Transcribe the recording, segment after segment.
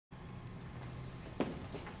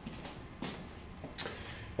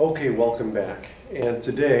Okay, welcome back. And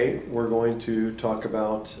today we're going to talk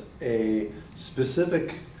about a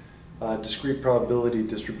specific discrete probability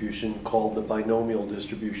distribution called the binomial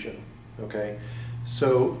distribution. Okay,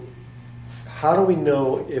 so how do we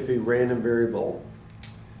know if a random variable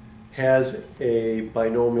has a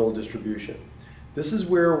binomial distribution? This is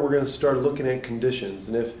where we're going to start looking at conditions.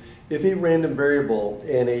 And if a random variable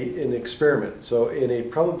in an experiment, so in a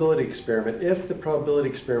probability experiment, if the probability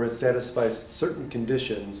experiment satisfies certain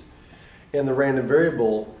conditions and the random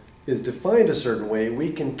variable is defined a certain way,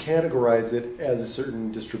 we can categorize it as a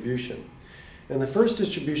certain distribution. And the first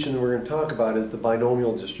distribution that we're going to talk about is the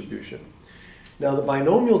binomial distribution. Now the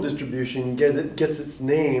binomial distribution gets its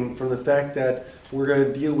name from the fact that we're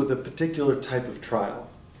going to deal with a particular type of trial.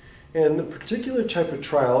 And the particular type of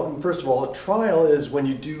trial, first of all, a trial is when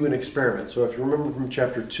you do an experiment. So if you remember from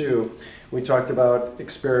chapter 2, we talked about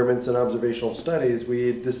experiments and observational studies.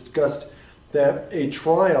 We discussed that a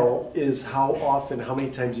trial is how often, how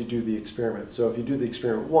many times you do the experiment. So if you do the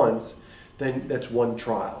experiment once, then that's one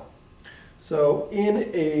trial. So in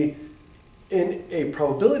a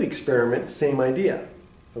probability experiment, same idea,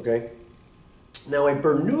 okay? Now a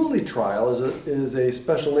Bernoulli trial is a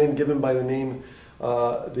special name given by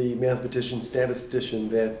the mathematician, statistician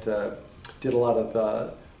that did a lot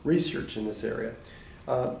of research in this area,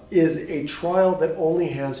 is a trial that only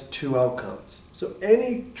has two outcomes. So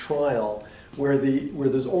any trial where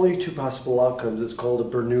there's only two possible outcomes is called a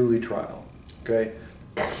Bernoulli trial. Okay.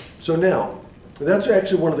 So now that's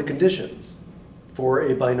actually one of the conditions for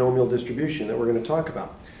a binomial distribution that we're going to talk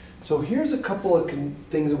about. So here's a couple of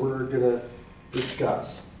things that we're going to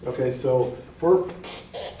discuss. Okay. So for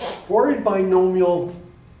a binomial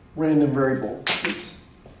random variable, oops,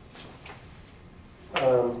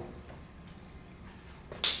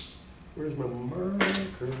 where's my marker?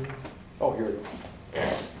 Oh, here we go.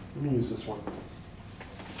 Let me use this one.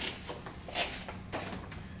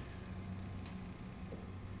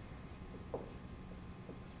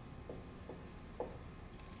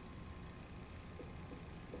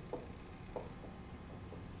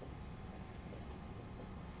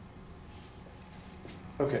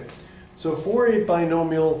 Okay, so for a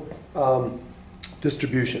binomial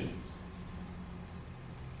distribution,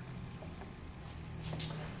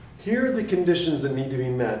 here are the conditions that need to be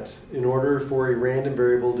met in order for a random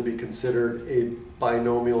variable to be considered a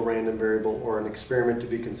binomial random variable or an experiment to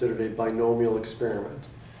be considered a binomial experiment.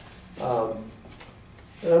 And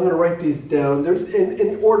I'm going to write these down. And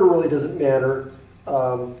the order really doesn't matter.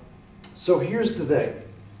 So here's the thing.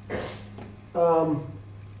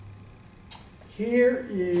 Here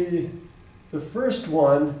is the first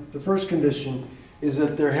condition is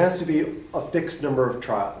that there has to be a fixed number of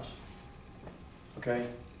trials. Okay?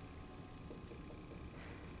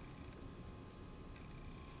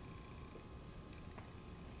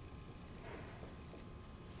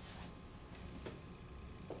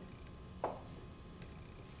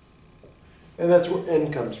 And that's where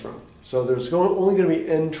n comes from. So there's only going to be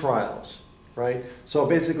n trials, right? So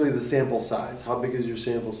basically the sample size. How big is your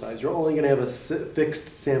sample size? You're only going to have a fixed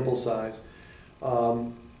sample size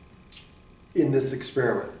in this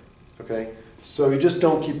experiment, okay? So you just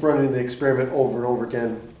don't keep running the experiment over and over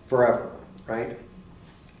again forever, right?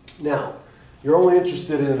 Now, you're only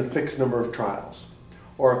interested in a fixed number of trials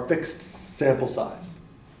or a fixed sample size.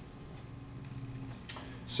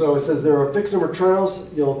 So it says there are a fixed number of trials.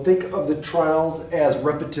 You'll think of the trials as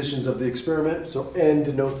repetitions of the experiment. So n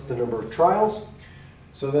denotes the number of trials.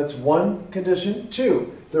 So that's one condition.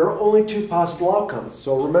 Two, there are only two possible outcomes.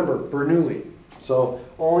 So remember, Bernoulli. So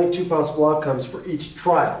only two possible outcomes for each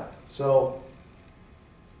trial. So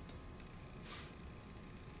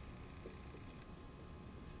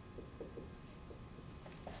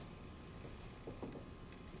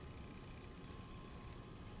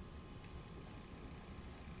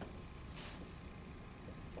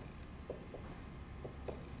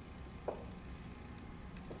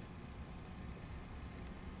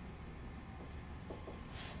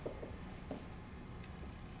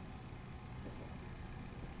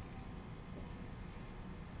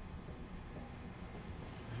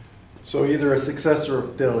So either a success or a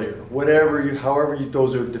failure, however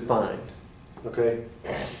those are defined, okay?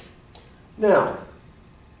 Now,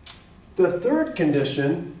 the third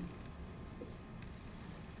condition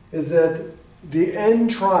is that the n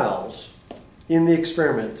trials in the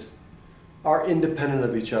experiment are independent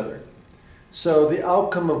of each other. So the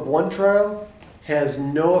outcome of one trial has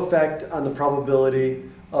no effect on the probability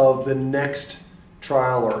of the next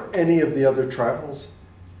trial or any of the other trials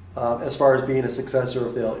as far as being a success or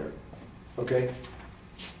a failure. Okay?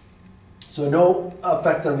 So no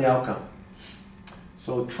effect on the outcome.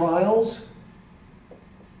 So trials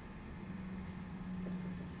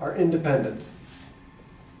are independent.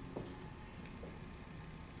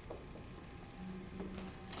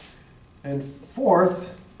 And fourth,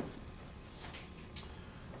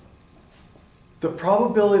 the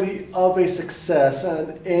probability of a success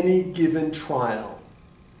on any given trial.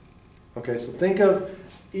 Okay, so think of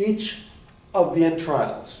each of the n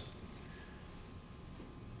trials.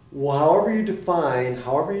 Well, however you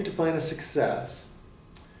define a success,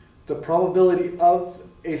 the probability of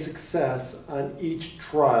a success on each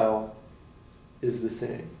trial is the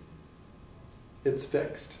same. It's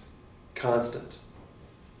fixed, constant.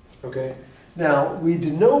 Okay? Now, we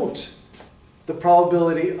denote the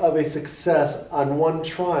probability of a success on one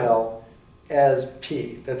trial as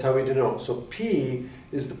P. That's how we denote. So P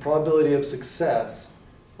is the probability of success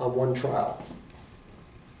on one trial.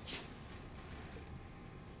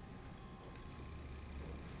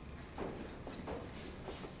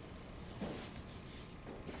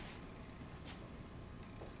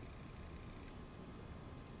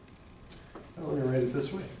 Let me write it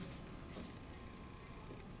this way.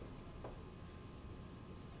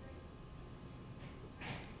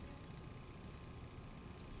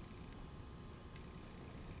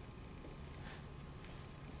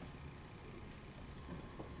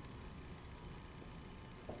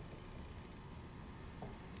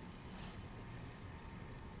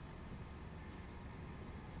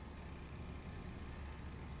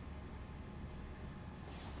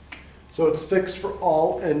 So it's fixed for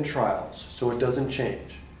all n trials, so it doesn't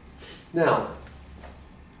change. Now,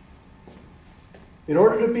 in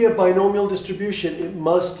order to be a binomial distribution, it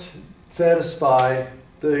must satisfy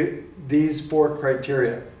these four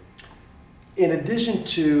criteria. In addition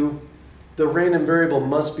to, the random variable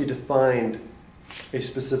must be defined a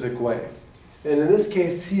specific way. And in this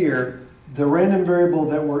case here, the random variable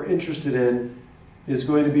that we're interested in is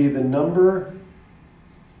going to be the number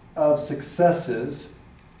of successes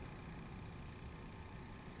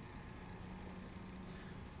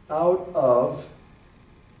out of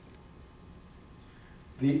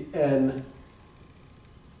the n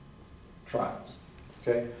trials.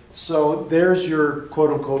 Okay, so there's your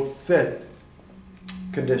quote-unquote fifth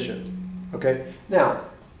condition. Okay, now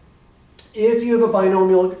if you have a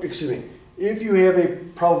binomial, if you have a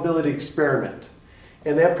probability experiment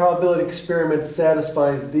and that probability experiment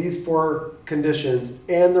satisfies these four conditions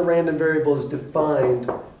and the random variable is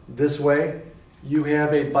defined this way, you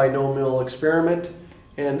have a binomial experiment,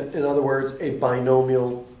 and in other words, a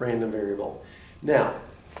binomial random variable. Now,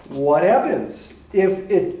 what happens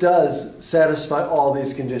if it does satisfy all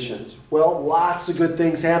these conditions? Well, lots of good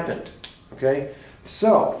things happen. Okay,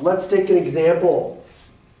 so let's take an example.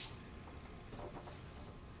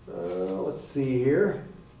 Let's see here.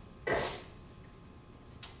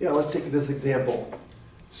 Yeah, let's take this example.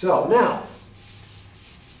 So now,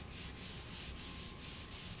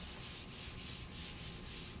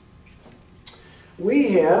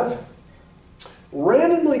 we have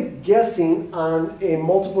randomly guessing on a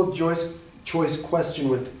multiple choice question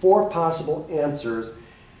with 4 possible answers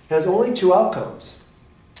has only 2 outcomes.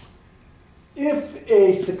 If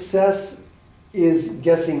a success is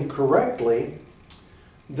guessing correctly,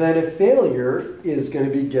 then a failure is going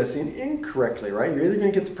to be guessing incorrectly, right? You're either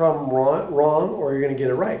going to get the problem wrong or you're going to get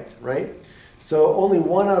it right? So only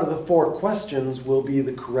 1 out of the 4 questions will be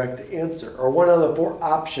the correct answer, or 1 out of the 4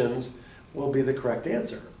 options will be the correct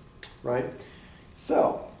answer, right?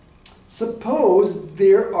 So, suppose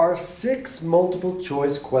there are 6 multiple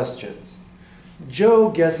choice questions. Joe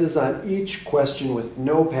guesses on each question with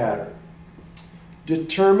no pattern.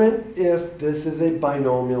 Determine if this is a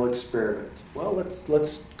binomial experiment. Well,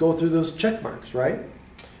 let's go through those check marks, right?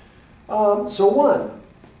 So 1,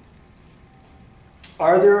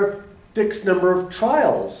 are there a fixed number of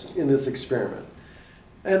trials in this experiment?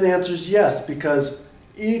 And the answer is yes, because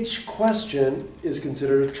each question is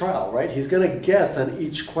considered a trial, right? He's going to guess on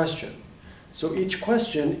each question. So each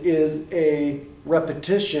question is a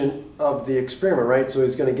repetition of the experiment, right? So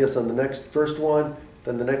he's going to guess on the first one,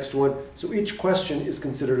 then the next one. So each question is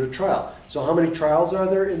considered a trial. So how many trials are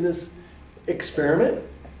there in this experiment?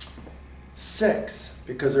 6,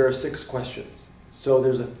 because there are 6 questions. So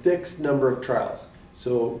there's a fixed number of trials.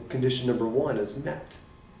 So condition number 1 is met.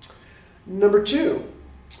 Number 2.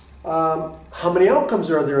 How many outcomes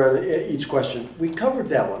are there on each question? We covered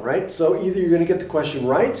that one, right? So either you're going to get the question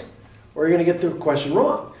right or you're going to get the question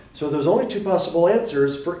wrong. So there's only 2 possible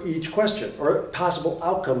answers for each question, or possible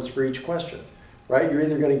outcomes for each question, right? You're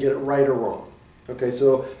either going to get it right or wrong. Okay,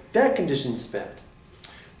 so that condition's met.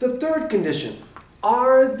 The third condition,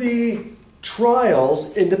 are the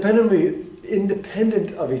trials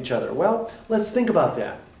independent of each other? Well, let's think about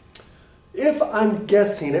that. if I'm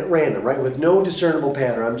guessing at random, right, with no discernible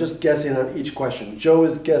pattern, I'm just guessing on each question. Joe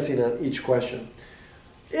is guessing on each question.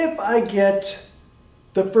 If I get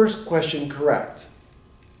the first question correct,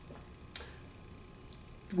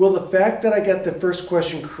 will the fact that I get the first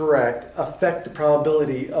question correct affect the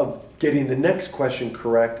probability of getting the next question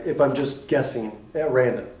correct if I'm just guessing at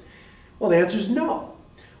random? Well, the answer is no.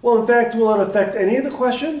 Well, in fact, will it affect any of the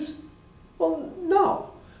questions? Well, no.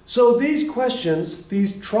 So these questions,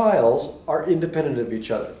 these trials, are independent of each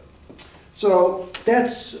other. So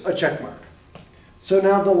that's a check mark. So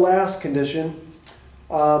now the last condition,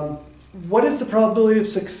 what is the probability of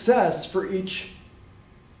success for each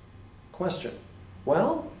question?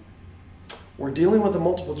 Well, we're dealing with a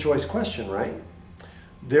multiple choice question, right?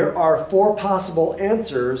 There are 4 possible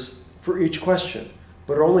answers for each question,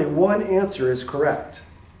 but only one answer is correct,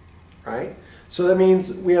 right? So that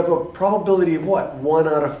means we have a probability of what? 1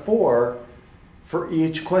 out of 4 for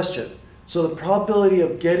each question. So the probability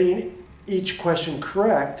of getting each question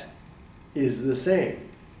correct is the same,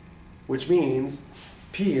 which means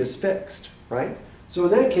P is fixed, right? So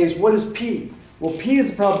in that case, what is P? Well, P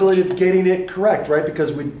is the probability of getting it correct, right?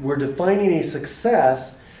 Because we're defining a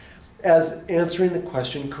success as answering the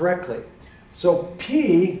question correctly. So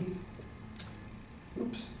P,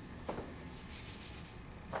 oops.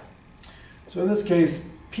 So in this case,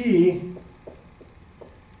 P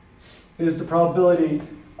is the probability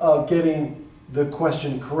of getting the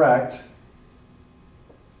question correct.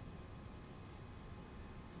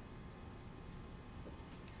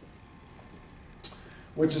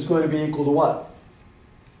 Which is going to be equal to what?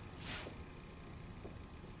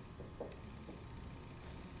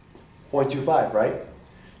 .25, right?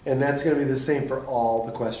 And that's going to be the same for all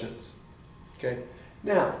the questions. Okay?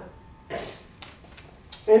 Now,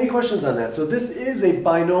 any questions on that? So this is a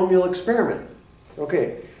binomial experiment.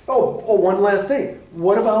 Okay. Oh, one last thing.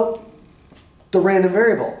 What about the random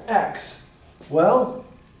variable, x? Well,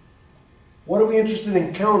 what are we interested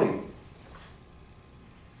in counting?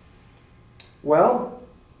 Well,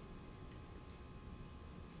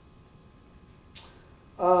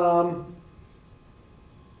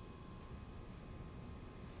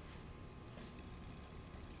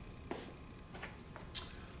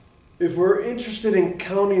 if we're interested in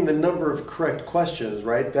counting the number of correct questions,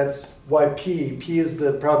 right? That's why P is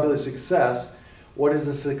the probability of success. What is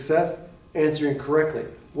the success? Answering correctly.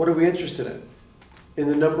 What are we interested in? In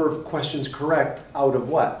the number of questions correct out of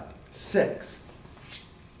what? 6.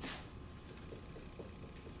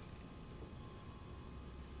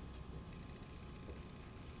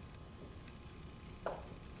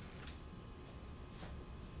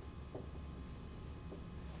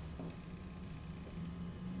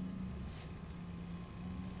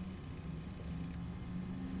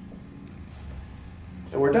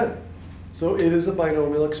 And we're done. So it is a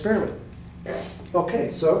binomial experiment.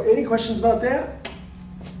 Okay, so any questions about that?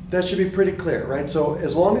 That should be pretty clear, right? So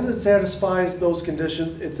as long as it satisfies those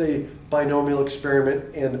conditions, it's a binomial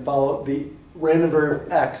experiment, and the random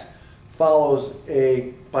variable x follows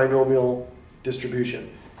a binomial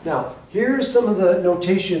distribution. Now, here's some of the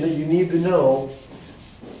notation that you need to know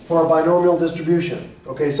for a binomial distribution.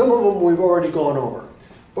 Okay, some of them we've already gone over.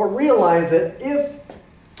 But realize that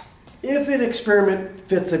if an experiment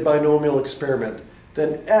fits a binomial experiment,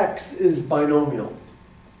 then x is binomial.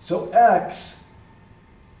 So x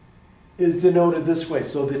is denoted this way.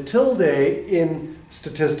 So the tilde in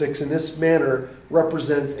statistics in this manner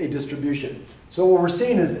represents a distribution. So what we're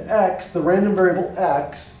seeing is x, the random variable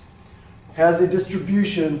x, has a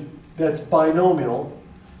distribution that's binomial.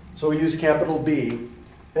 So we use capital B.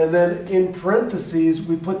 And then in parentheses,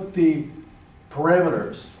 we put the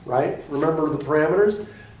parameters, right? Remember the parameters?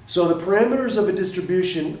 So the parameters of a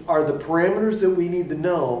distribution are the parameters that we need to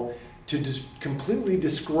know to completely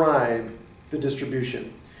describe the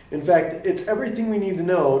distribution. In fact, it's everything we need to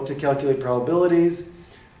know to calculate probabilities,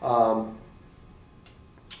 the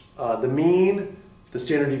mean, the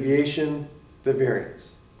standard deviation, the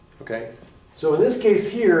variance. Okay? So in this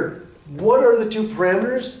case here, what are the 2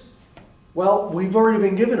 parameters? Well, we've already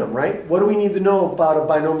been given them, right? What do we need to know about a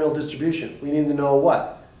binomial distribution? We need to know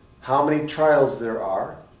what? How many trials there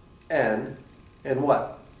are, n, and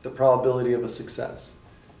what? The probability of a success.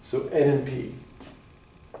 So n and p.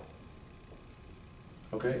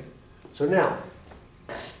 Okay? So now,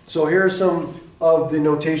 here are some of the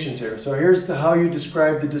notations here. So here's how you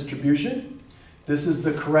describe the distribution. This is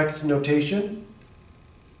the correct notation.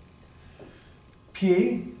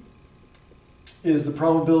 P is the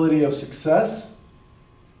probability of success.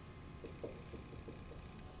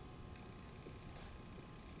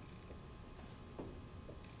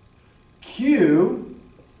 Q,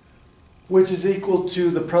 which is equal to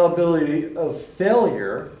the probability of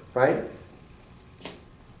failure, right?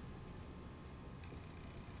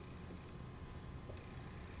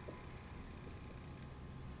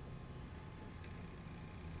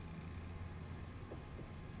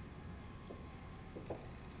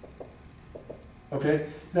 Okay,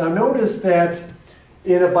 now notice that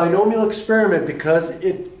in a binomial experiment, because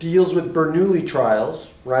it deals with Bernoulli trials,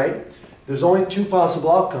 right, there's only two possible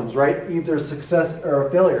outcomes, right? Either a success or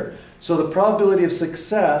a failure. So the probability of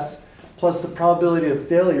success plus the probability of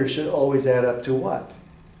failure should always add up to what?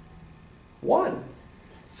 1.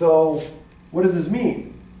 So what does this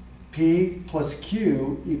mean? P plus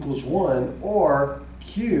Q equals 1, or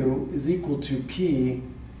Q is equal to P,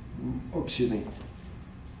 oh, excuse me,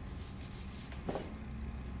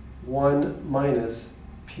 1 minus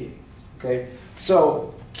P. Okay,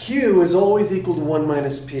 so Q is always equal to 1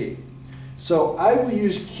 minus P. So I will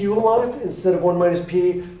use Q a lot instead of 1 minus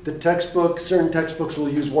P. The textbook, certain textbooks will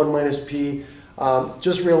use 1 minus P.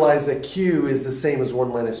 Just realize that Q is the same as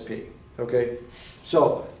 1 minus P. Okay,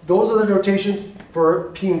 so those are the notations for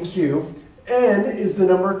P and Q. N is the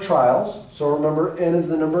number of trials. So remember, N is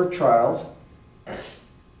the number of trials.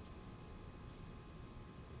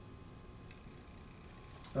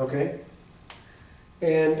 Okay,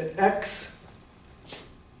 and X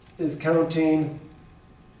is counting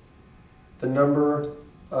the number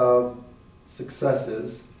of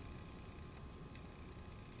successes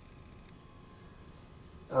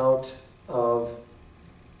out of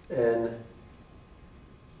N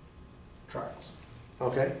trials.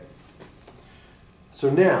 Okay, so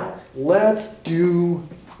now let's do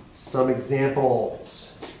some examples.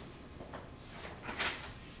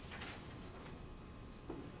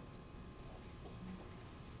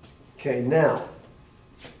 Okay, now,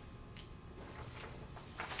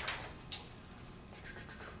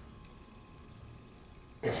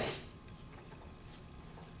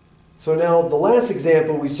 so now the last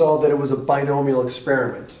example we saw that it was a binomial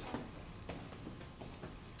experiment.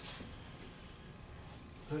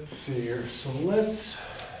 Let's see here, so let's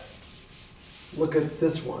look at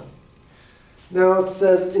this one. Now it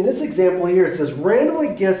says, in this example here, it says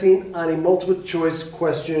randomly guessing on a multiple choice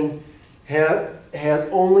question has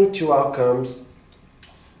only 2 outcomes.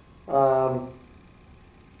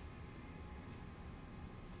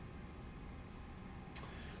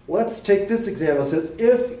 Let's take this example. It says,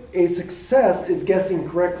 if a success is guessing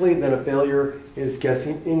correctly, then a failure is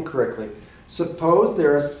guessing incorrectly. Suppose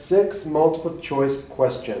there are 6 multiple choice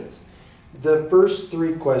questions. The first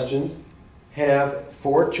 3 questions have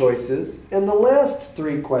 4 choices, and the last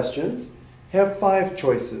 3 questions have 5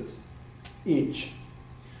 choices each.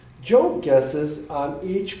 Joe guesses on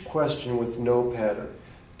each question with no pattern.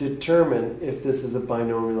 Determine if this is a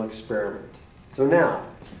binomial experiment. So now,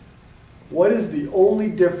 what is the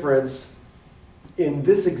only difference in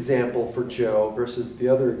this example for Joe versus the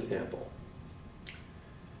other example?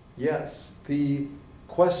 Yes, the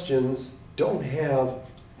questions don't have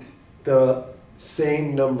the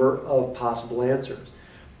same number of possible answers.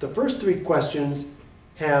 The first 3 questions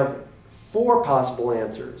have 4 possible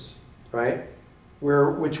answers, right?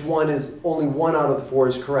 Which one is only 1 out of the 4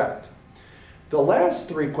 is correct. The last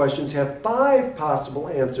 3 questions have 5 possible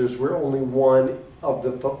answers where only 1 of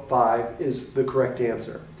the 5 is the correct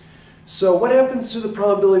answer. So what happens to the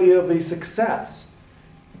probability of a success?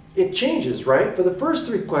 It changes, right? For the first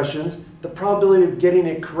 3 questions, the probability of getting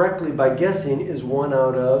it correctly by guessing is 1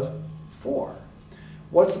 out of 4.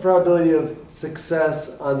 What's the probability of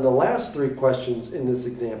success on the last 3 questions in this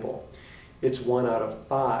example? It's 1 out of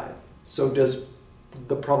 5. So does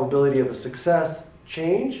the probability of a success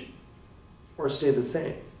change or stay the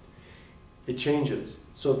same? It changes.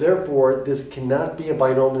 So therefore, this cannot be a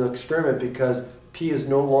binomial experiment because P is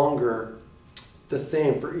no longer the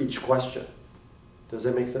same for each question. Does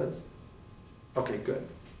that make sense? Okay, good.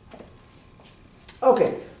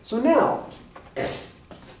 Okay, so now,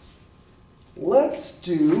 let's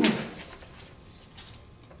do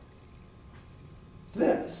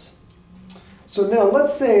this. So now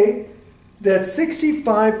let's say that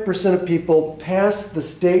 65% of people pass the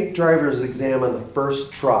state driver's exam on the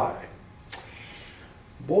first try.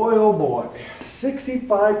 Boy, oh boy,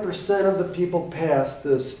 65% of the people pass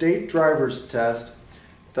the state driver's test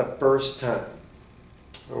the first time.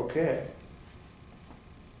 Okay.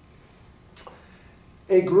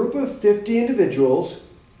 A group of 50 individuals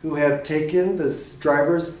who have taken this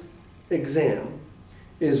driver's exam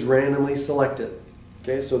is randomly selected.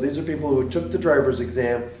 Okay, so these are people who took the driver's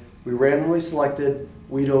exam. We randomly selected.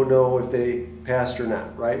 We don't know if they passed or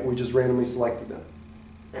not, right? We just randomly selected them.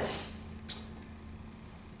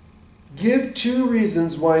 Give 2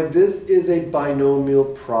 reasons why this is a binomial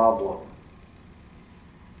problem.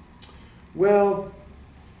 Well,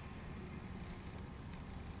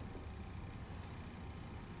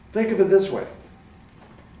 think of it this way.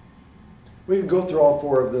 We can go through all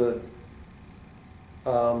four of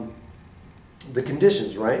the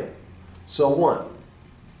conditions, right? So 1,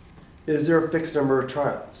 is there a fixed number of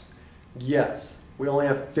trials? Yes. We only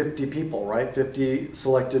have 50 people, right? 50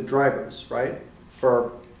 selected drivers, right?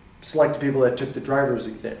 Or selected people that took the driver's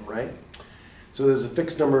exam, right? So there's a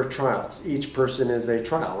fixed number of trials. Each person is a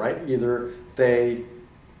trial, right? Either they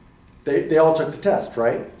all took the test,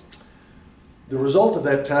 right? The result of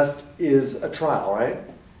that test is a trial, right?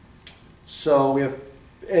 So we have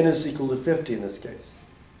n is equal to 50 in this case.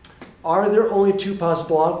 Are there only 2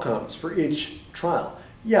 possible outcomes for each trial?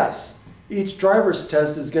 Yes. Each driver's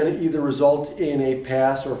test is going to either result in a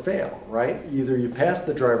pass or fail, right? Either you pass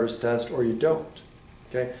the driver's test or you don't.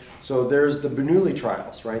 Okay? So there's the Bernoulli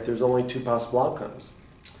trials, right? There's only 2 possible outcomes.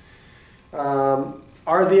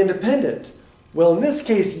 Are they independent? Well, in this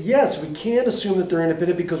case, yes, we can't assume that they're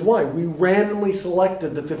independent because why? We randomly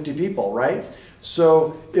selected the 50 people, right?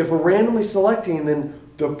 So if we're randomly selecting, then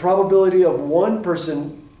the probability of one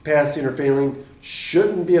person passing or failing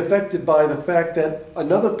shouldn't be affected by the fact that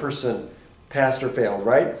another person passed or failed,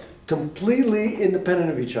 right? Completely independent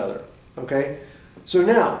of each other, okay? So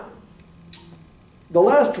now, the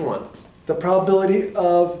last one, the probability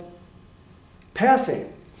of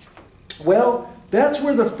passing. Well, that's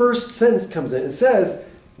where the first sentence comes in. It says,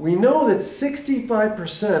 we know that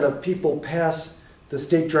 65% of people pass the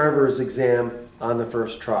state driver's exam on the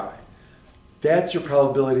first try. That's your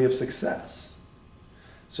probability of success.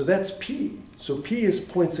 So that's P. So P is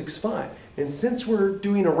 0.65. And since we're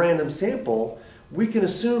doing a random sample, we can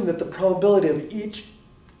assume that the probability of each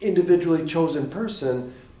individually chosen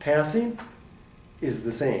person passing is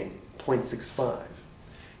the same, 0.65.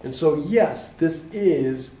 And so yes, this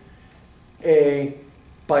is a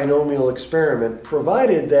binomial experiment,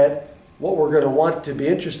 provided that what we're going to want to be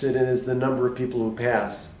interested in is the number of people who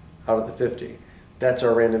pass out of the 50. That's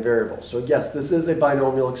our random variable. So yes, this is a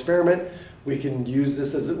binomial experiment. We can use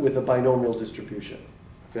this as with a binomial distribution.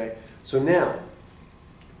 Okay? So now,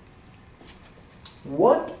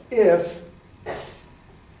 what if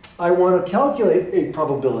I want to calculate a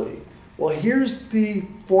probability? Well, here's the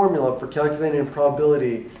formula for calculating a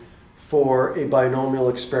probability for a binomial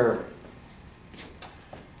experiment.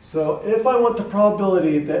 So if I want the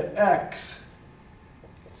probability that x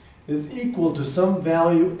is equal to some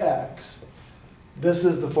value x, this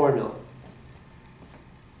is the formula.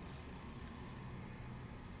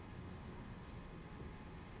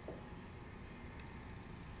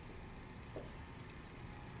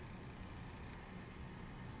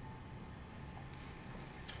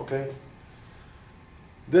 Okay?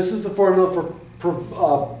 This is the formula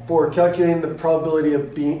for calculating the probability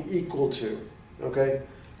of being equal to. Okay?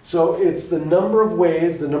 So it's the number of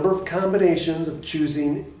ways, the number of combinations of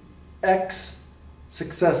choosing x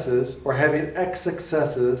successes, or having x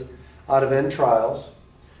successes out of n trials,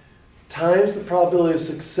 times the probability of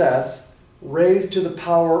success raised to the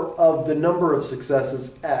power of the number of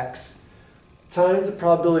successes, x, times the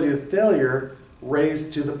probability of failure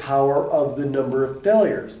raised to the power of the number of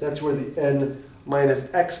failures. That's where the n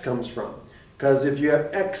minus x comes from. Because if you have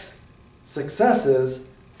x successes,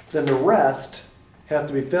 then the rest have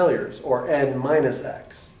to be failures, or n minus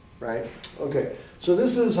x, right? Okay, so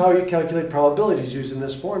this is how you calculate probabilities using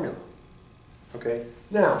this formula. Okay,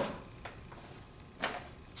 now,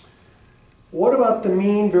 what about the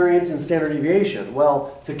mean, variance, and standard deviation?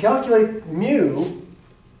 Well, to calculate mu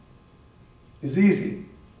is easy.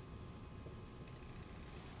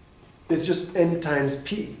 It's just n times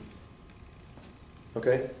p.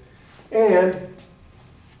 Okay? And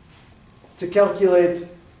to calculate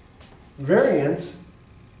variance,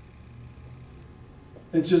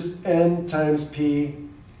 it's just n times p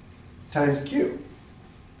times q.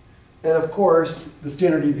 And of course, the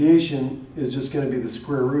standard deviation is just going to be the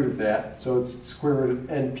square root of that. So it's the square root of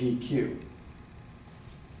npq.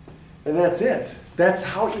 And that's it. That's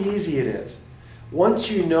how easy it is.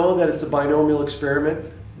 Once you know that it's a binomial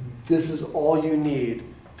experiment, this is all you need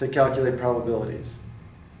to calculate probabilities.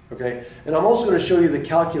 Okay? And I'm also going to show you the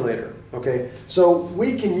calculator. Okay? So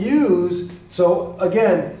we can use, so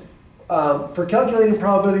again, for calculating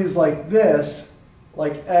probabilities like this,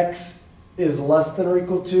 like x is less than or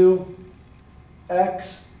equal to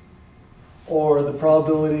x, or the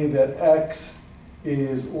probability that x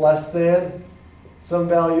is less than some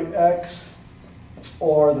value x,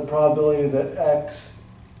 or the probability that x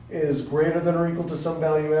is greater than or equal to some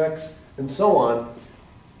value x, and so on.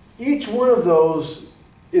 Each one of those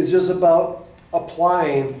is just about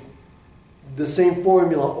applying the same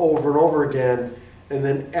formula over and over again and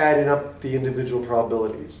then adding up the individual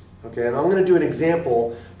probabilities. Okay, and I'm going to do an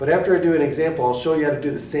example, but after I do an example, I'll show you how to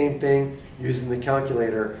do the same thing using the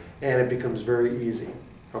calculator, and it becomes very easy.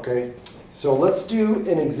 Okay, so let's do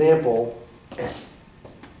an example.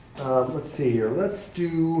 Let's see here. Let's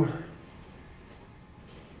do...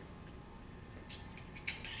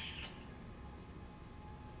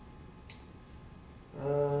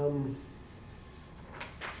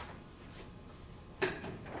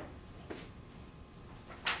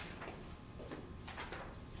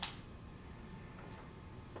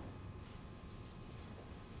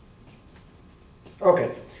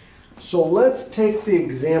 Okay, so let's take the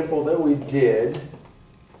example that we did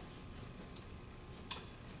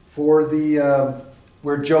for the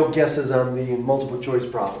where Joe guesses on the multiple choice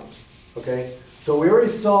problems. Okay, so we already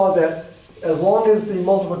saw that as long as the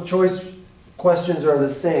multiple choice questions are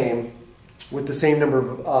the same, with the same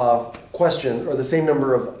number of questions or the same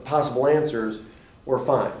number of possible answers, we're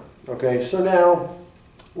fine. Okay, so now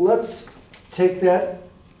let's take that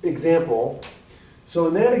example. So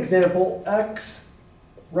in that example, x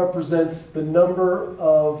represents the number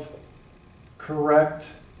of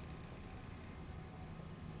correct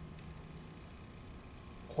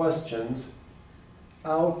questions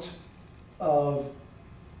out of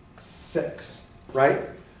 6, right?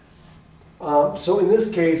 So in this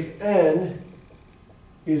case, n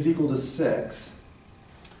is equal to 6.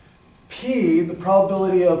 P, the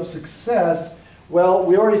probability of success, well,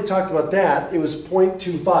 we already talked about that. It was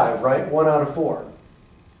 0.25, right? 1 out of 4.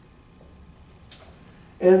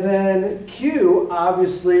 And then Q,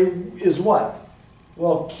 obviously, is what?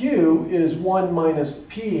 Well, Q is 1 minus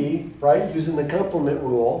P, right, using the complement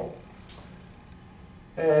rule.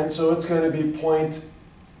 And so it's going to be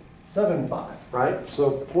 0.75, right?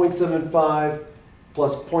 So 0.75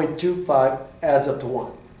 plus 0.25 adds up to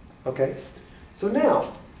 1. Okay? So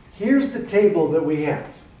now, here's the table that we have.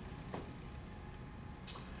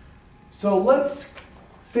 So let's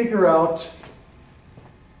figure out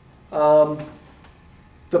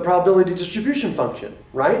the probability distribution function,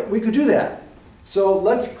 right? We could do that. So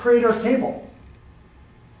let's create our table.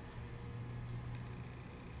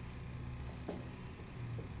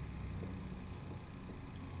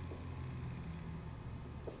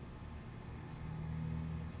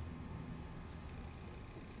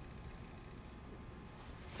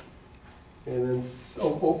 And then,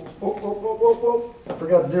 I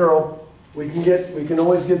forgot 0. We can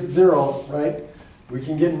always get 0, right? We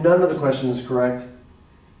can get none of the questions correct.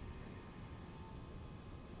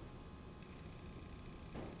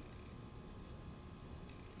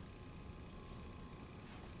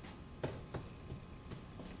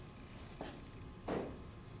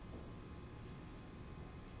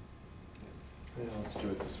 Yeah, let's do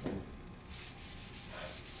it this way.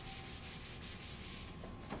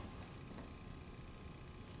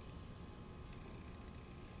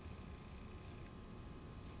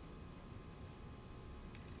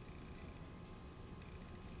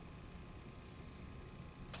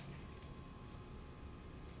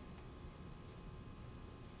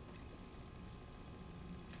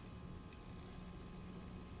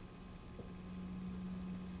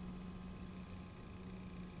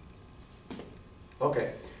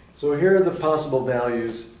 Okay, so here are the possible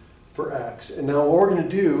values for x. And now what we're going to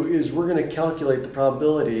do is we're going to calculate the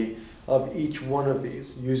probability of each one of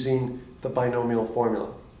these using the binomial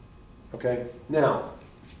formula. Okay, now,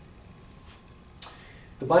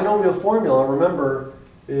 the binomial formula, remember,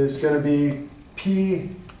 is going to be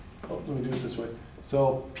P, let me do it this way.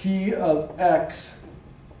 So P of x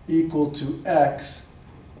equal to x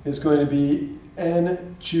is going to be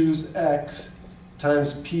n choose x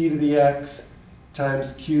times P to the x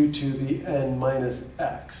times q to the n minus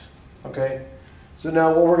x. Okay? So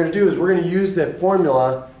now what we're going to do is we're going to use that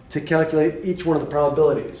formula to calculate each one of the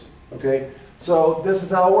probabilities. Okay? So this is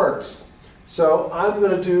how it works. So I'm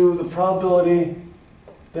going to do the probability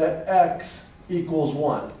that x equals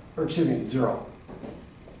 1, or excuse me, 0.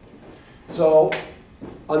 So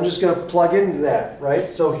I'm just going to plug into that,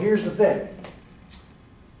 right? So here's the thing.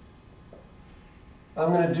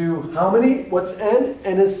 I'm going to do how many? What's n?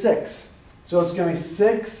 N is 6. So it's going to be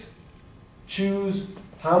 6, choose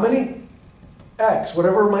how many? X,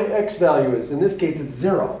 whatever my x value is. In this case, it's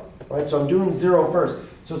 0. Right? So I'm doing 0 first.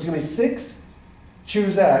 So it's going to be 6,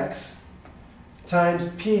 choose x, times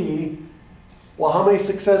p. Well, how many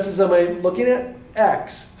successes am I looking at?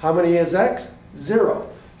 X. How many is x? 0.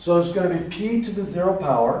 So it's going to be p to the 0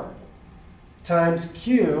 power times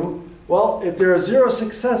q. Well, if there are 0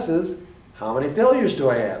 successes, how many failures do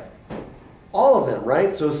I have? All of them,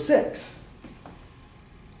 right? So 6.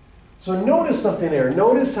 So notice something there.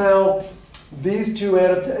 Notice how These two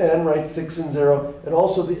add up to n, right? 6 and 0. And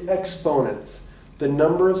also the exponents. The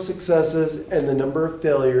number of successes and the number of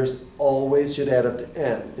failures always should add up to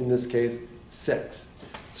n. In this case, 6.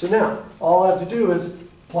 So now, all I have to do is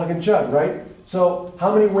plug and chug, right? So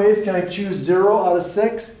how many ways can I choose 0 out of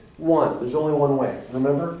 6? 1. There's only one way,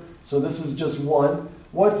 remember? So this is just 1.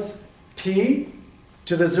 What's p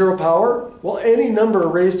to the 0 power? Well, any number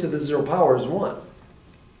raised to the 0 power is 1.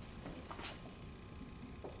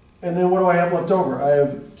 And then what do I have left over? I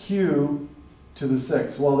have q to the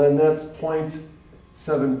 6. Well, then that's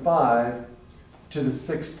 0.75 to the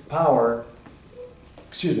 6th power.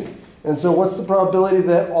 Excuse me. And so what's the probability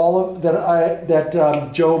that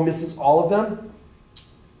Joe misses all of them?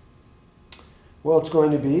 Well, it's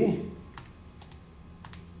going to be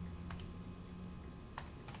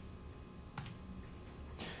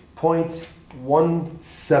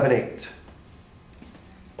 .178.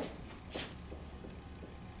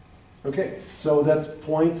 Okay, so that's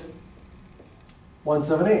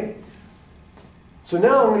 .178. So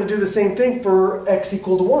now I'm going to do the same thing for x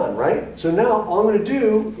equal to 1, right? So now all I'm going to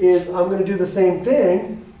do is I'm going to do the same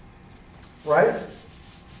thing, right?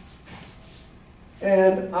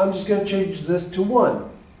 And I'm just going to change this to 1.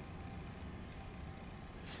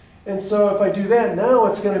 And so if I do that, now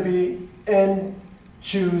it's going to be n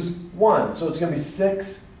choose 1. So it's going to be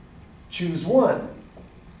 6 choose 1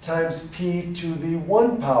 times p to the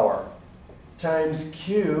 1 power times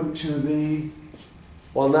q to the,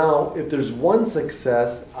 well now, if there's 1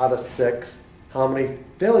 success out of 6, how many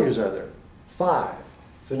failures are there? 5.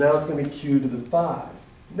 So now it's going to be q to the 5.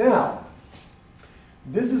 Now,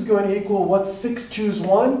 this is going to equal, what's 6 choose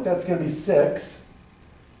 1? That's going to be 6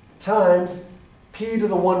 times p to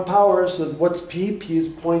the 1 power. So what's p? P is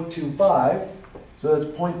 0.25. So that's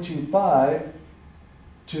 0.25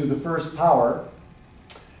 to the first power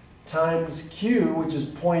times q, which is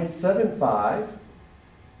 0.75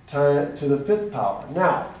 to the 5th power.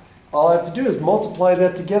 Now, all I have to do is multiply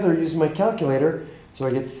that together using my calculator. So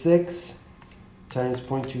I get 6 times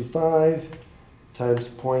 0.25 times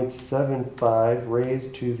 0.75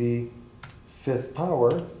 raised to the 5th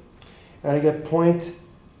power. And I get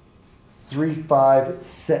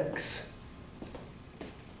 0.356.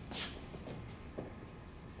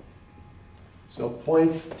 So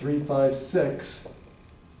 0.356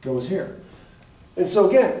 goes here. And so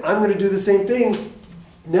again, I'm going to do the same thing.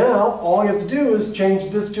 Now, all you have to do is change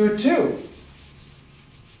this to a 2.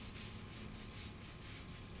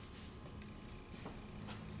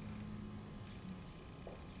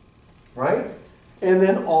 Right? And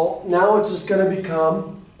then now it's just going to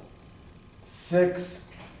become 6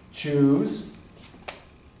 choose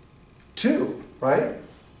 2, right?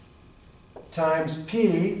 Times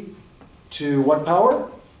p to what power?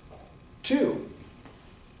 2.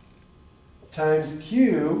 Times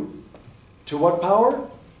q to what power?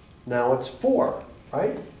 Now it's 4,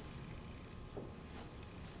 right?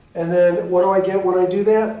 And then what do I get when I do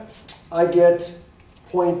that? I get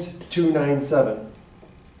 0.297.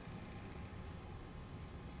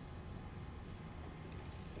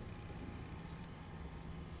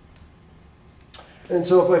 And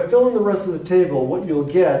so if I fill in the rest of the table, what you'll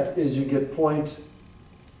get is you get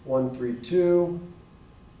 0.132,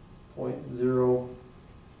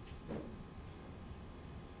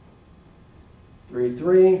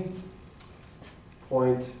 0.033,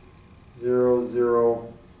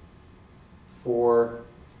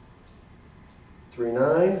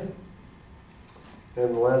 0.00439,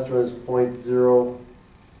 and the last one is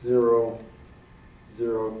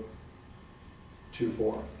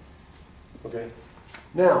 0.00024. Okay?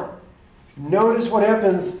 Now, notice what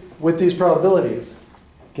happens with these probabilities.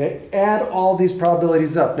 Okay? Add all these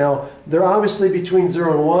probabilities up. Now, they're obviously between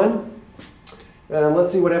 0 and 1. And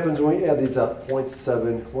let's see what happens when we add these up.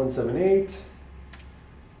 0.7178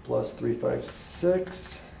 plus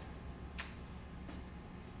 356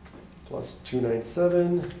 plus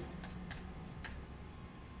 297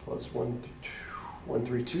 plus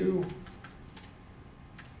 132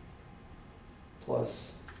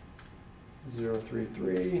 plus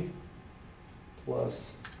 033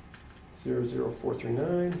 plus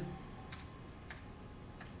 00439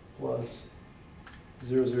 plus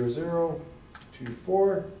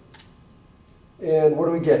 00024. And what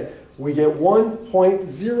do we get? We get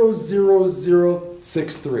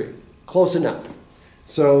 1.00063. Close enough.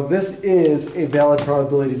 So this is a valid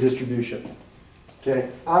probability distribution. Okay.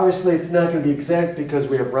 Obviously, it's not going to be exact because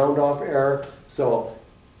we have round-off error. So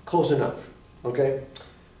close enough. Okay.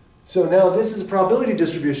 So now this is a probability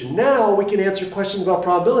distribution. Now we can answer questions about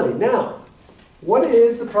probability. Now, what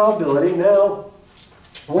is the probability? Now,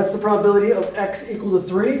 what's the probability of x equal to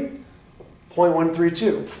 3?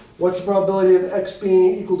 0.132. What's the probability of x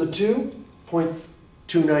being equal to 2?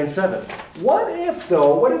 0.297. What if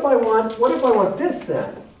though, what if I want this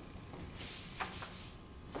then?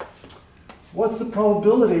 What's the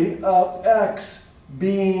probability of x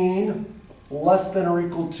being less than or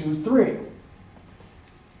equal to 3?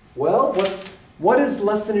 Well, what does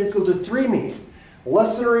less than or equal to 3 mean?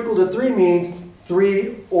 Less than or equal to 3 means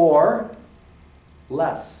 3 or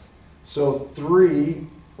less. So 3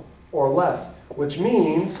 or less, which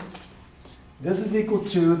means this is equal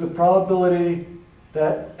to the probability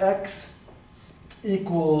that x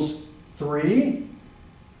equals 3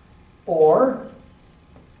 or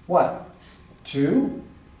what? 2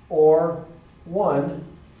 or 1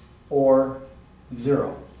 or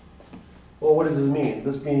 0. Well, what does this mean?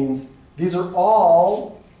 This means these are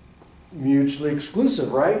all mutually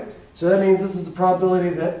exclusive, right? So that means this is the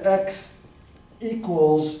probability that x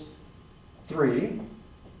equals 3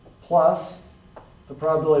 plus the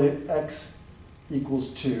probability that x equals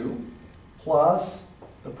 2 plus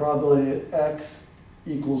the probability that x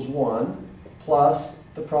equals 1 plus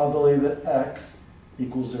the probability that x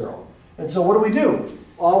equals 0. And so what do?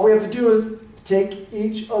 All we have to do is take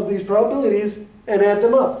each of these probabilities and add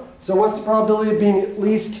them up. So what's the probability of being at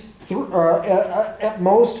least, at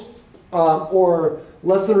most, or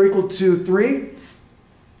less than or equal to 3?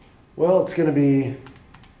 Well, it's going to be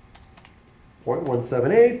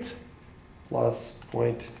 0.178 plus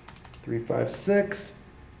 0.356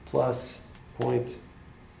 plus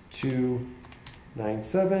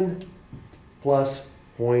 0.297 plus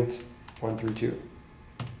 0.132.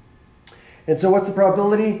 And so what's the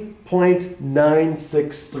probability?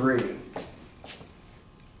 0.963.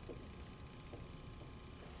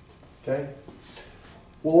 Okay?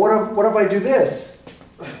 Well, what if I do this?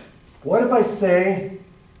 What if I say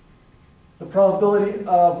the probability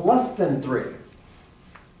of less than 3?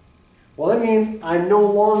 Well, that means I'm no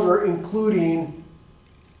longer including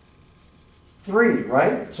 3,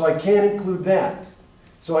 right? So I can't include that.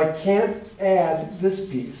 So I can't add this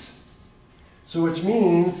piece. So which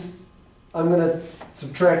means I'm going to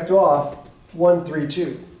subtract off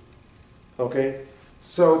 132. Okay?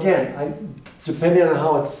 So again, depending on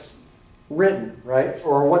how it's written, right?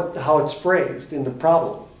 Or how it's phrased in the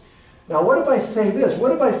problem. Now, what if I say this?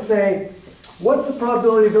 What if I say, what's the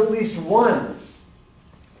probability of at least 1?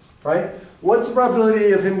 Right? What's the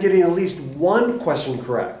probability of him getting at least 1 question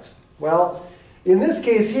correct? Well, in this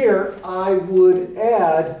case here, I would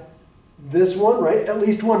add this one, right? At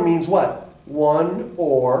least 1 means what? 1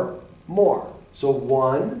 or more. So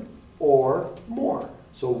 1 or more.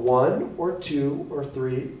 So 1 or 2 or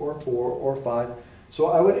 3 or 4 or 5.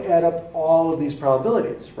 So I would add up all of these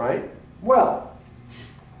probabilities, right? Well,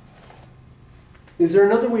 is there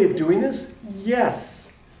another way of doing this? Yes.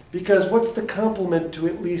 Because what's the complement to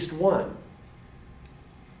at least 1?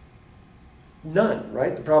 None,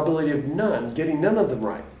 right? The probability of none, getting none of them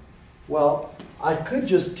right. Well, I could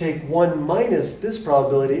just take 1 minus this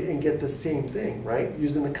probability and get the same thing, right?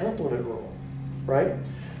 Using the complement rule, right?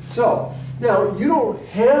 So, now you don't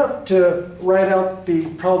have to write out the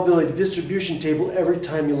probability distribution table every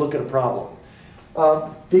time you look at a problem.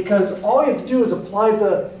 Because all you have to do is apply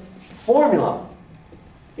the formula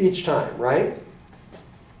each time, right?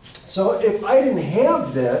 So if I didn't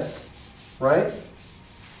have this, right,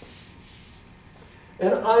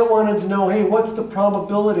 and I wanted to know, hey, what's the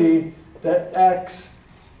probability that x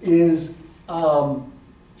is at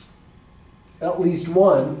least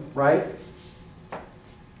 1, right?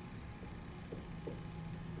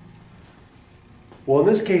 Well, in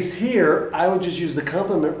this case here, I would just use the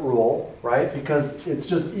complement rule, right? Because it's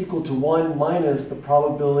just equal to 1 minus the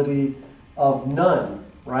probability of none,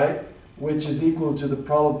 right? Which is equal to the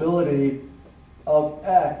probability of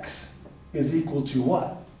x is equal to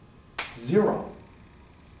what? 0.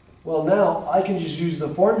 Well, now I can just use the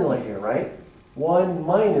formula here, right? 1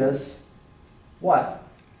 minus what?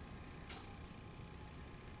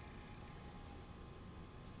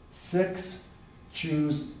 6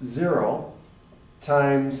 choose 0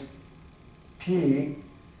 times p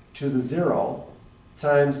to the 0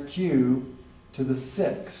 times q to the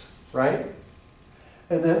 6, right?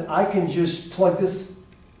 And then I can just plug this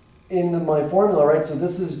into my formula, right? So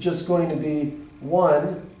this is just going to be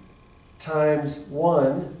 1 times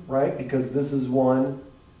 1, right? Because this is 1,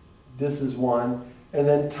 this is 1. And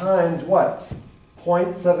then times what?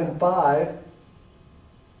 0.75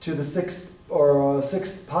 to the 6th or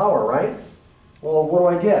 6th power, right? Well, what do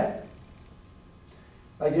I get?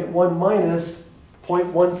 I get 1 minus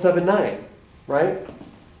 0.179, right?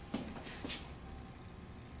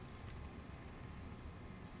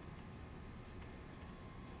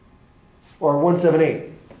 Or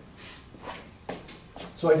 178.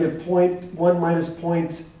 So I get 0.1 minus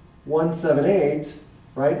 0.178,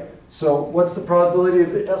 right? So what's the probability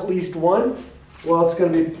of at least 1? Well, it's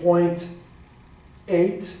going to be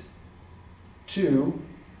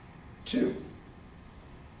 0.822,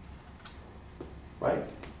 right?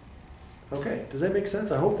 Okay, does that make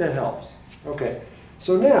sense? I hope that helps. Okay,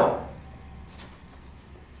 so now,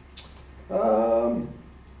 how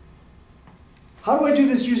do I do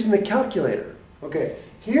this using the calculator? Okay,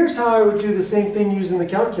 here's how I would do the same thing using the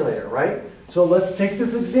calculator, right? So let's take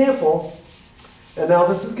this example, and now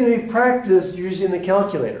this is going to be practiced using the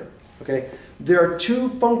calculator. Okay, there are two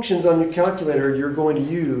functions on your calculator you're going to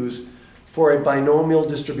use for a binomial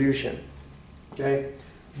distribution. Okay,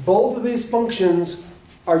 both of these functions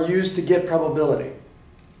are used to get probability.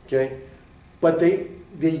 Okay, but they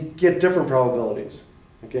get different probabilities.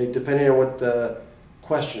 Okay, depending on what the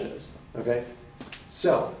question is. Okay,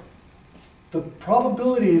 so the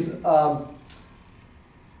probabilities,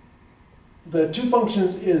 the two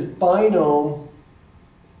functions is binom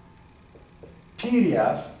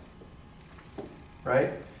PDF,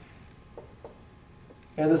 right?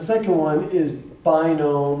 And the second one is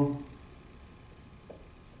binom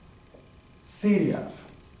CDF.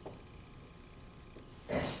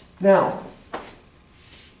 Now,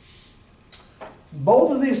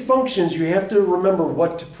 both of these functions, you have to remember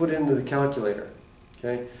what to put into the calculator.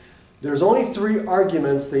 Okay? There's only 3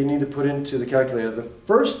 arguments that you need to put into the calculator. The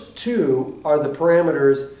first 2 are the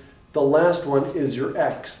parameters. The last one is your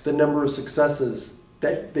x, the number of successes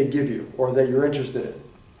that they give you or that you're interested in.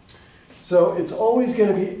 So it's always going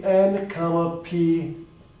to be n, comma, p,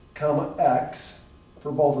 comma, x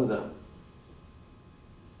for both of them.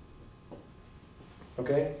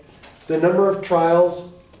 Okay? The number of trials,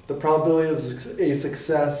 the probability of a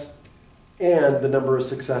success, and the number of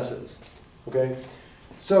successes. Okay?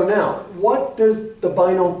 So now, what does the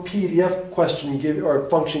binom PDF question give, or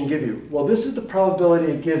function give you? Well, this is the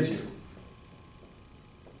probability it gives you.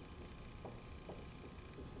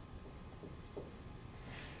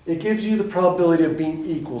 It gives you the probability of being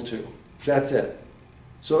equal to. That's it.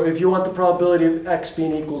 So if you want the probability of x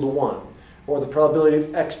being equal to 1, or the probability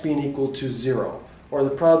of x being equal to 0, or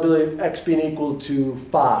the probability of x being equal to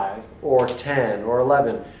 5, or 10, or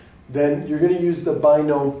 11, then you're going to use the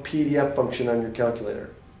binom PDF function on your calculator.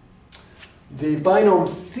 The binom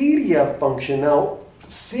CDF function, now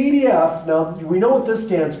CDF, now we know what this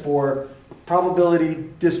stands for, probability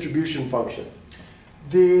distribution function.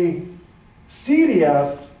 The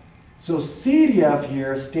CDF, so CDF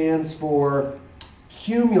here stands for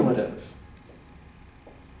cumulative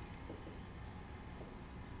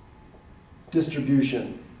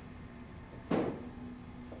distribution.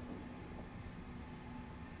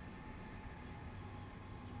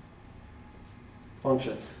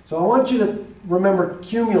 Function. So I want you to remember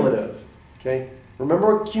cumulative. Okay?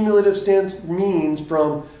 Remember what cumulative means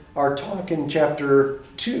from our talk in chapter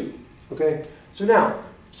 2. Okay? So now,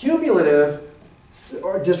 cumulative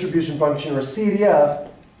or distribution function, or CDF,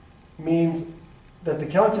 means that the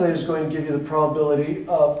calculator is going to give you the probability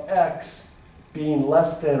of x being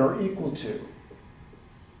less than or equal to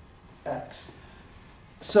x.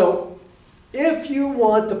 So if you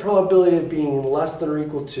want the probability of being less than or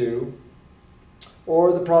equal to,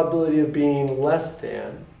 or the probability of being less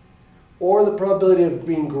than, or the probability of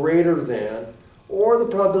being greater than, or the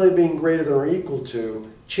probability of being greater than or equal to,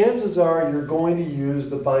 chances are you're going to use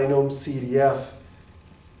the binom CDF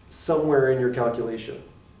somewhere in your calculation.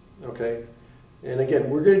 Okay? And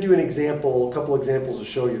again, we're going to do an example, a couple examples to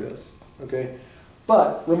show you this. Okay?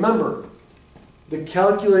 But remember, the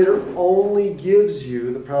calculator only gives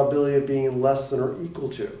you the probability of being less than or equal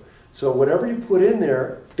to. So whatever you put in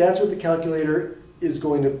there, that's what the calculator is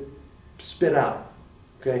going to spit out.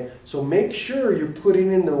 Okay? So make sure you're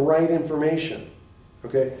putting in the right information.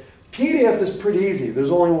 Okay? PDF is pretty easy.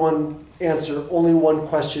 There's only one answer, only one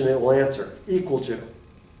question it will answer, equal to.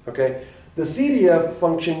 Okay? The CDF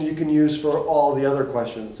function you can use for all the other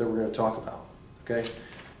questions that we're going to talk about. Okay?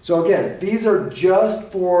 So again, these are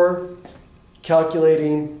just for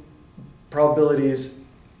calculating probabilities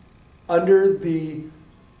under the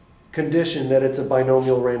condition that it's a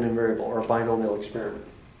binomial random variable or a binomial experiment.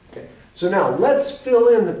 Okay. So now let's fill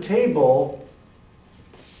in the table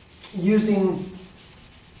using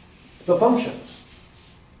the functions.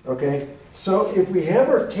 Okay. So if we have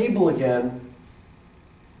our table again,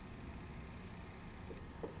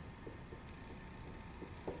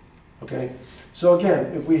 okay. So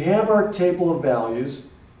again, if we have our table of values,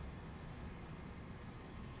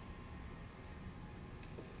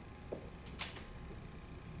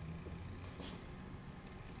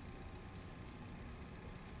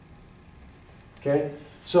 okay,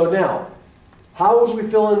 so now, How would we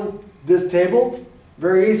fill in this table?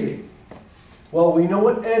 Very easy. Well, we know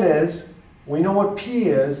what n is, we know what p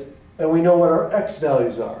is, and we know what our x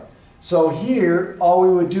values are. So here, all we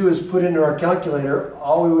would do is put into our calculator,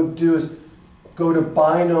 all we would do is go to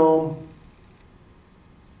binom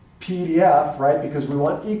PDF, right, because we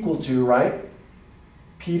want equal to, right?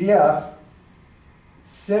 PDF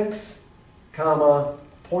 6, comma,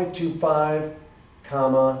 0.25,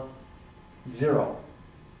 comma, 0.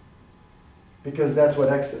 Because that's what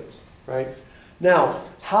x is, right? Now,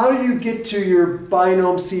 how do you get to your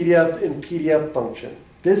binom CDF and PDF function?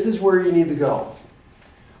 This is where you need to go.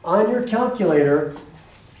 On your calculator,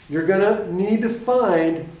 you're going to need to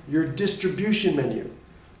find your distribution menu.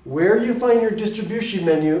 Where you find your distribution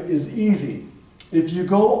menu is easy. If you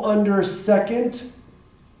go under second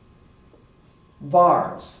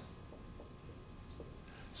vars.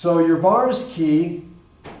 So your vars key,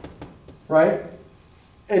 right?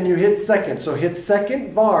 And you hit second. So hit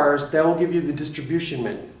second vars, that will give you the distribution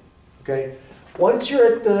menu. Okay? Once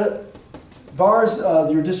you're at the vars,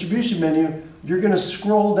 your distribution menu, you're going to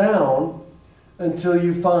scroll down until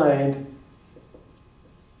you find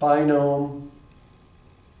binom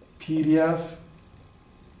PDF,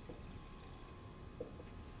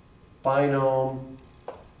 binom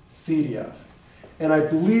CDF. And I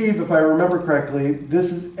believe, if I remember correctly,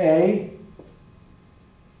 this is A,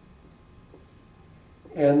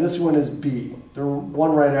 and this one is B. They're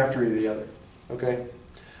one right after the other. Okay?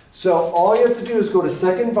 So all you have to do is go to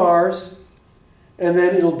second vars, and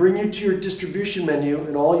then it'll bring you to your distribution menu,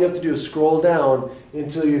 and all you have to do is scroll down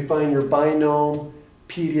until you find your binom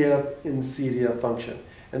PDF and CDF function.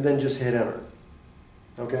 And then just hit enter.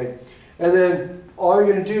 Okay? And then all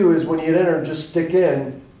you're going to do is when you hit enter, just stick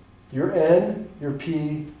in your N, your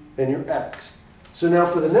P, and your X. So now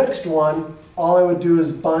for the next one, all I would do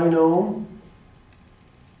is binom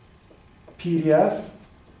PDF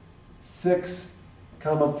 6,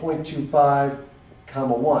 comma 0.25,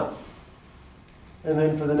 comma 1. And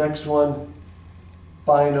then for the next one,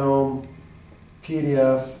 binom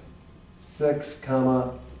PDF 6,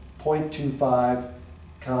 comma 0.25,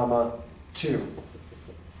 comma 2.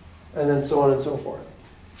 And then so on and so forth.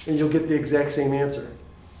 And you'll get the exact same answer.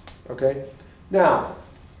 Okay? Now,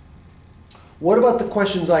 what about the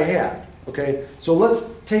questions I had? Okay? So let's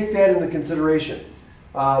take that into consideration.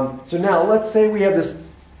 So now let's say we have this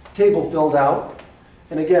table filled out.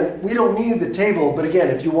 And again, we don't need the table, but again,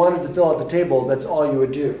 if you wanted to fill out the table, that's all you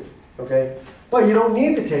would do. Okay? But you don't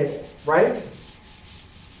need the table, right?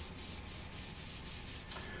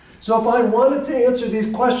 So if I wanted to answer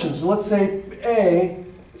these questions, so let's say A,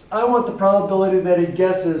 I want the probability that he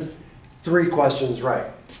guesses 3 questions right.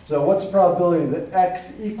 So what's the probability that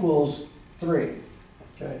x equals 3?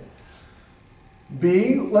 Okay.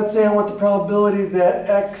 B, let's say I want the probability that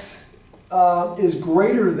x is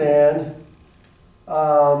greater than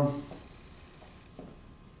 4.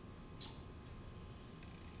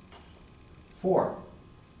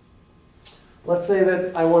 Let's say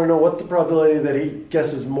that I want to know what the probability that he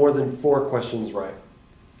guesses more than 4 questions right.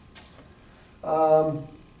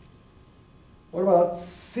 What about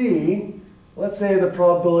C? Let's say the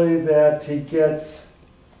probability that he gets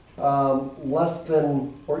less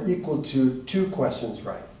than or equal to 2 questions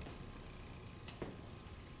right.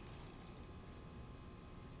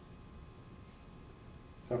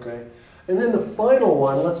 Okay. And then the final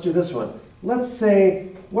one, let's do this one. Let's say,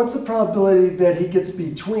 what's the probability that he gets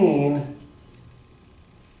between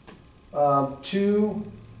 2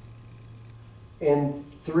 and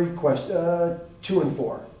 3 questions, 2 and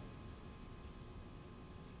 4?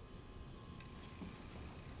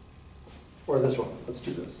 Or this one. Let's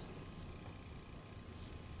do this.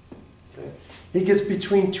 Okay. He gets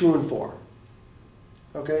between 2 and 4.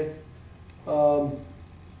 Okay? Well,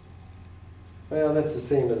 that's the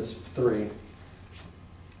same as 3.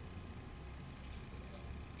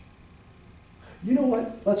 You know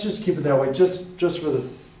what? Let's just keep it that way, just for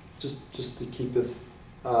this, just to keep this,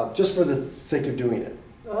 just for the sake of doing it.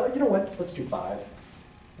 You know what? Let's do 5.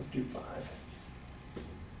 Let's do 5.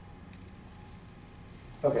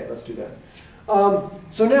 Okay, let's do that.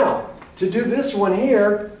 So now, to do this one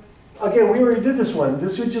here, again, we already did this one.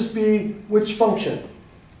 This would just be which function?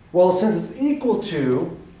 Well, since it's equal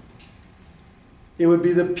to, it would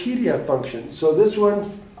be the PDF function. So this one,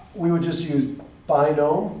 we would just use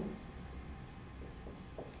binom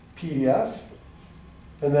PDF,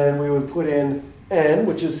 and then we would put in n,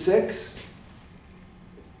 which is 6,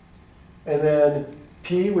 and then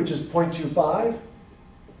p, which is 0.25,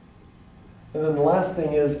 and then the last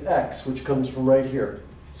thing is x, which comes from right here.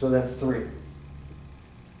 So that's 3.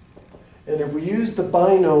 And if we use the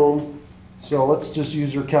binom So let's just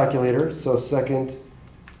use your calculator. So second,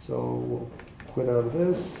 so we'll quit out of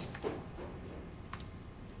this.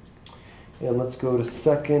 And let's go to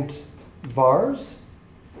second vars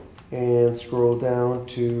and scroll down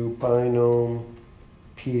to binom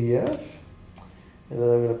PDF. And then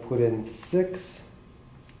I'm going to put in 6,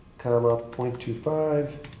 comma,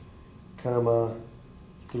 0.25, comma,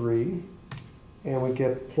 3. And we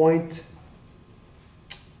get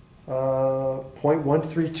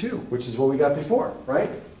 0.132, which is what we got before, right?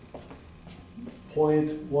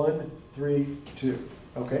 0.132.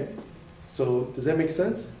 Okay? So does that make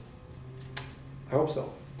sense? I hope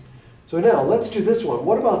so. So now let's do this one.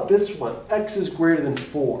 What about this one? X is greater than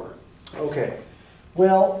 4. Okay.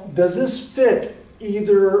 Well, does this fit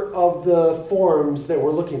either of the forms that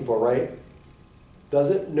we're looking for, right? Does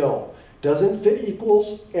it? No. Doesn't fit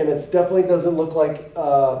equals, and it definitely doesn't look like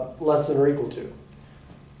less than or equal to.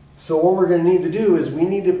 So what we're going to need to do is we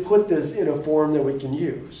need to put this in a form that we can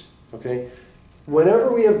use. Okay?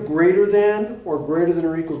 Whenever we have greater than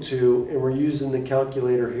or equal to, and we're using the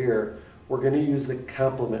calculator here, we're going to use the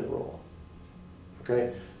complement rule.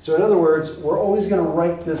 Okay? So in other words, we're always going to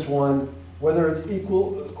write this one, whether it's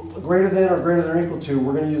equal, greater than or equal to,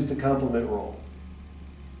 we're going to use the complement rule.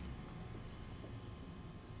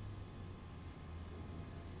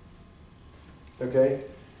 Okay?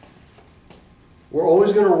 We're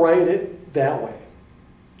always going to write it that way.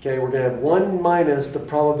 Okay, we're going to have 1 minus the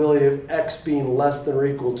probability of x being less than or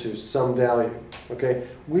equal to some value. Okay,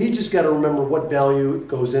 we just got to remember what value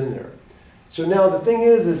goes in there. So now the thing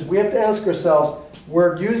is we have to ask ourselves,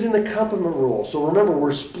 we're using the complement rule. So remember,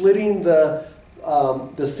 we're splitting the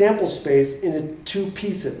sample space into 2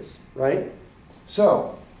 pieces, right?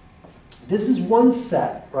 So this is one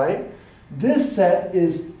set, right? This set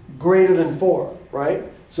is greater than 4, right?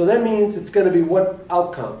 So that means it's going to be what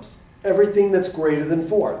outcomes? Everything that's greater than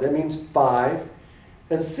 4. That means 5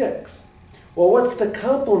 and 6. Well, what's the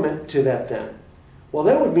complement to that then? Well,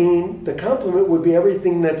 that would mean the complement would be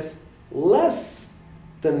everything that's less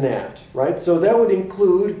than that, right? So that would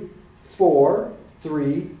include 4,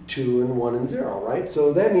 3, 2, and 1, and 0, right?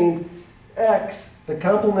 So that means x, the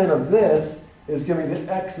complement of this, is going to be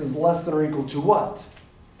that x is less than or equal to what?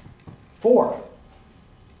 4.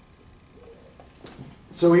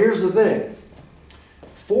 So here's the thing.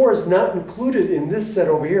 4 is not included in this set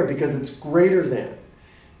over here because it's greater than.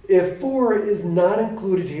 If 4 is not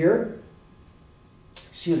included here,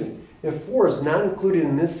 excuse me, if 4 is not included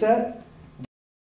in this set,